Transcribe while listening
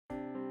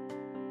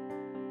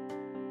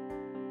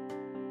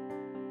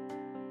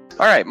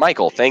All right,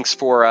 Michael, thanks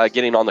for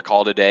getting on the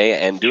call today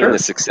and doing Sure. the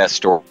success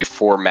story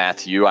for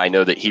Matthew. I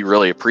know that he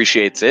really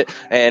appreciates it.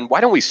 And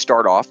why don't we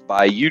start off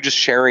by you just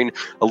sharing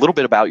a little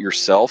bit about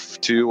yourself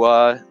to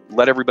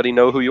let everybody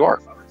know who you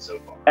are?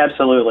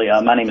 Absolutely.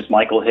 My name is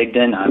Michael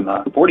Higdon.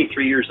 I'm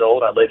 43 years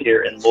old. I live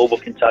here in Louisville,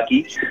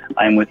 Kentucky.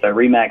 I'm with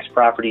Remax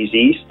Properties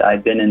East.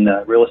 I've been in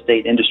the real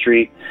estate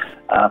industry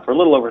for a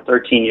little over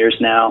 13 years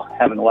now,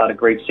 having a lot of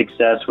great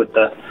success with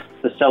the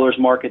seller's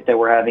market that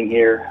we're having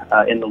here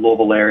in the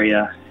Louisville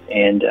area.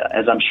 And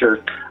as I'm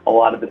sure a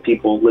lot of the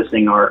people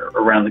listening are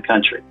around the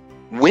country.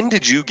 When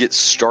did you get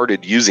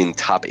started using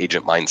Top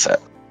Agent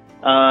Mindset?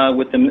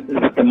 With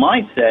the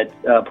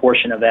mindset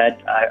portion of that,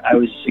 I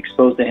was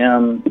exposed to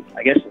him,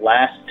 I guess,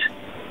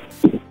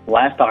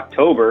 last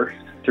October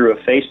through a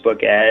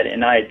Facebook ad,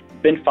 and I'd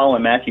been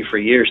following Matthew for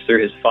years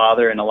through his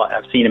father, and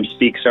I've seen him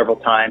speak several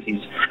times.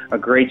 He's a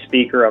great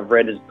speaker. I've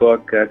read his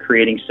book,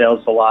 Creating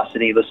Sales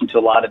Velocity, listened to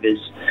a lot of his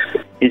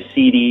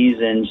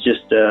CDs, and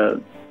just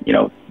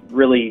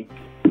really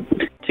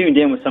tuned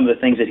in with some of the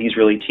things that he's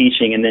really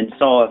teaching, and then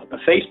saw a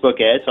Facebook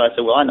ad. So I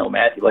said, well, I know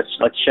Matthew. Let's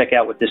check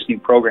out what this new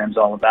program's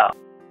all about.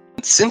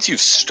 Since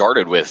you've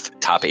started with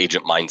Top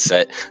Agent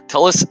Mindset,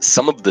 tell us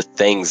some of the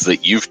things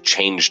that you've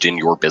changed in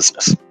your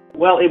business.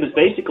 Well, it was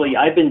basically,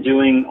 I've been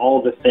doing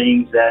all the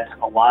things that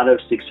a lot of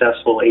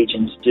successful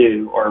agents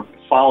do, or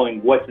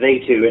following what they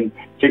do, and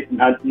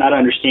not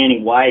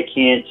understanding why I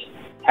can't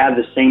have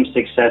the same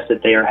success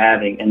that they are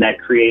having, and that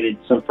created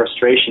some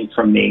frustration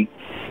from me.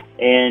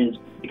 And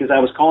because I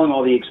was calling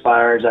all the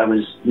expireds, I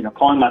was,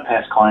 calling my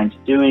past clients,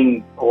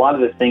 doing a lot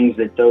of the things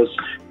that those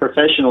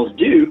professionals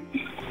do,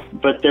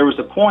 but there was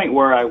a point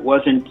where I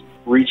wasn't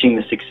reaching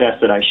the success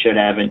that I should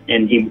have,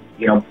 and he,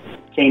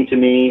 came to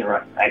me, or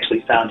I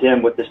actually found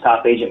him with this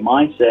Top Agent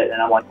Mindset,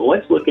 and I'm like, well,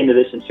 let's look into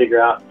this and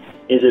figure out,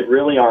 is it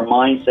really our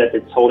mindset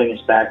that's holding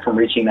us back from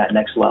reaching that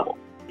next level?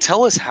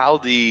 Tell us how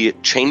the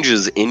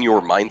changes in your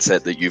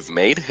mindset that you've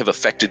made have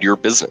affected your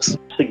business.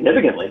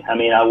 Significantly. I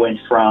mean, I went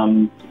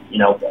from,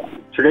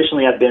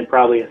 traditionally I've been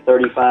probably a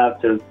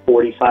 35 to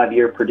 45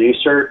 year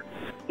producer.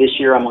 This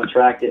year I'm on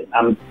track to,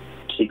 I'm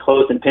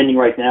closed and pending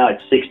right now at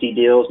 60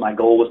 deals. My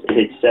goal was to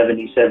hit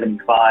 70,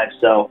 75.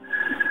 So,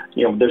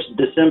 there's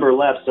December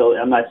left, so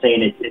I'm not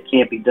saying it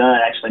can't be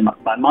done. Actually,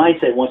 my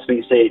mindset wants me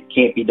to say it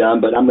can't be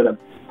done, but I'm going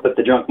to put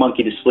the drunk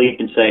monkey to sleep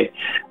and say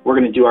we're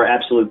going to do our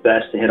absolute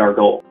best to hit our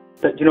goal.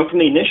 But, from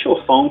the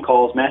initial phone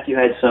calls, Matthew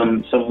had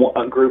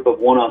a group of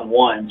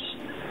one-on-ones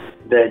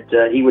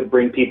that he would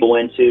bring people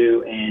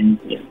into, and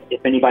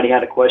if anybody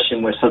had a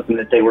question with something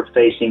that they were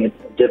facing a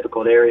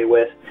difficult area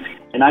with,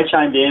 and I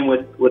chimed in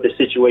with a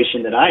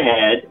situation that I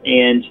had,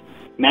 and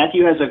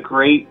Matthew has a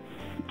great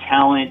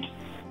talent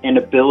and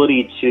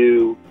ability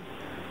to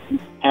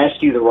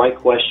ask you the right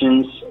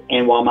questions,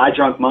 and while my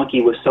drunk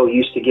monkey was so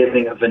used to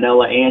giving a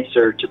vanilla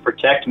answer to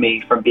protect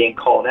me from being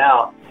called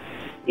out,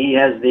 he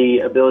has the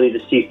ability to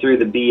see through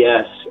the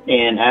BS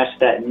and ask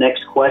that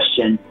next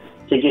question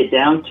to get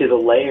down to the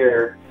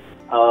layer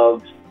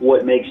of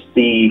what makes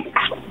the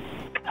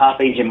Top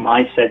Agent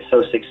Mindset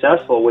so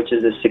successful, which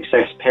is a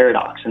success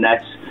paradox. And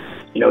that's,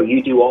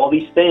 you do all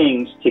these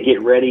things to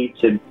get ready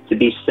to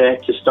be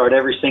set to start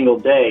every single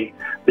day,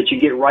 but you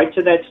get right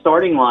to that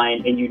starting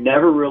line and you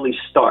never really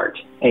start,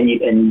 and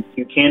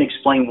you can't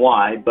explain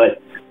why,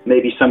 but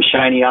maybe some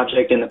shiny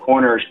object in the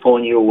corner is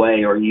pulling you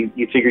away, or you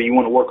figure you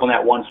want to work on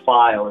that one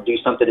file or do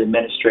something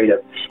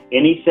administrative.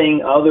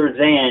 Anything other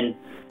than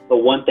the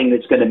one thing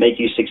that's going to make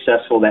you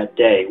successful that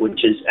day,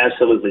 which is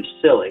absolutely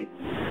silly,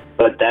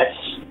 but that's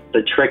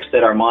the tricks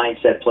that our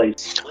mindset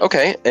plays.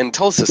 Okay, and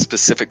tell us a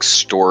specific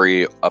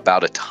story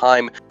about a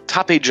time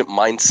Top Agent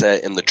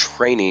Mindset and the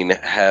training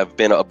have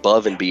been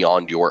above and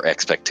beyond your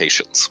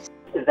expectations.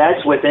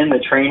 That's within the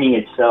training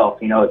itself.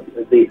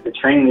 The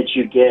training that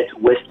you get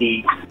with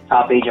the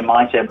Top Agent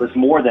Mindset was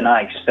more than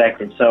I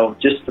expected. So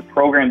just the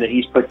program that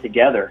he's put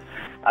together,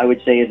 I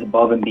would say, is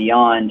above and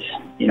beyond,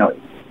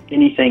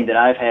 anything that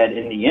I've had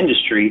in the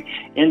industry,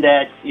 in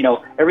that,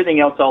 everything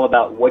else all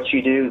about what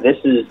you do.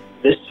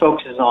 This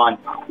focuses on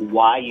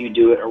why you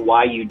do it or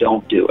why you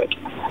don't do it.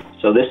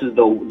 So this is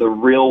the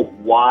real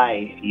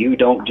why you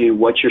don't do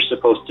what you're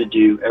supposed to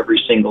do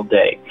every single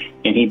day.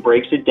 And he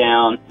breaks it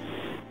down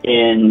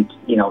in,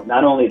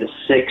 not only the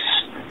 6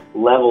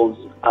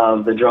 levels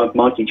of the drunk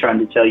monkey trying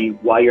to tell you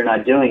why you're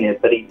not doing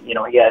it, but he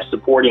has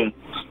supporting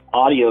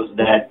audios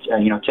that,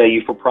 tell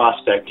you for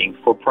prospecting,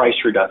 for price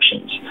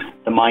reductions,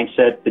 the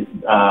mindset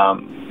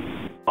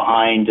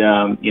behind,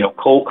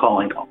 cold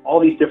calling, all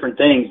these different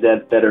things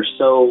that are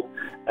so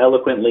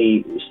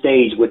eloquently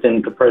staged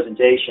within the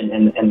presentation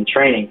and the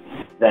training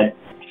that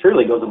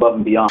truly goes above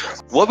and beyond.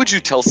 What would you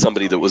tell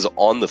somebody that was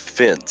on the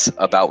fence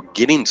about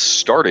getting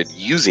started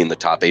using the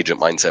Top Agent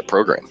Mindset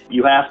program?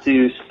 You have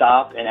to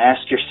stop and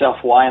ask yourself,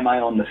 why am I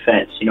on the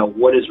fence?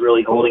 What is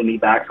really holding me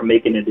back from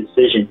making a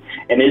decision?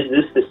 And is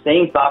this the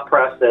same thought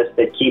process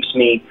that keeps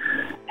me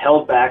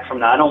held back from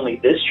not only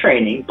this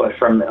training, but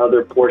from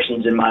other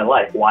portions in my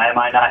life? Why am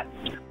I not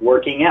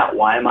working out?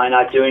 Why am I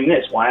not doing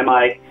this? Why am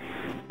I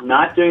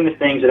not doing the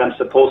things that I'm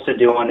supposed to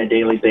do on a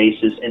daily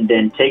basis, and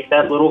then take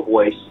that little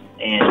voice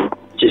and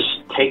just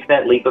take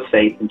that leap of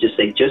faith and just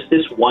say, just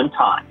this one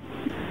time,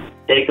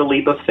 take a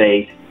leap of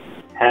faith,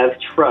 have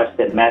trust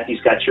that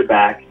Matthew's got your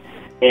back,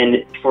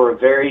 and for a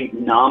very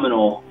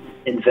nominal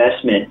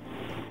investment,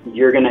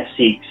 you're going to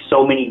see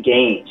so many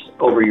gains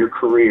over your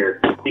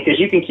career, because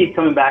you can keep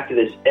coming back to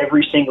this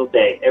every single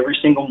day, every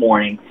single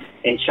morning,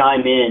 and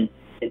chime in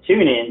and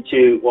tune in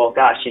to, well,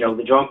 gosh,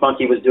 the drunk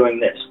monkey was doing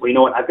this. Well, you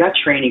know what? I've got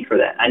training for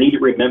that. I need to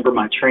remember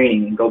my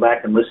training and go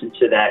back and listen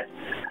to that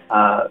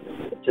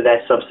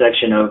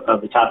subsection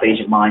of the top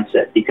agent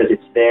mindset, because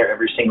it's there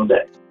every single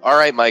day. All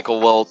right,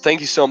 Michael. Well,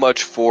 thank you so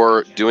much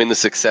for doing the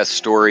success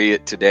story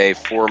today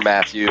for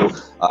Matthew.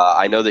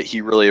 I know that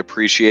he really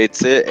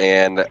appreciates it,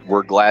 and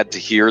we're glad to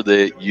hear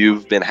that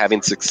you've been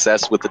having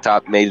success with the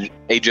top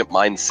agent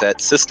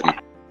mindset system.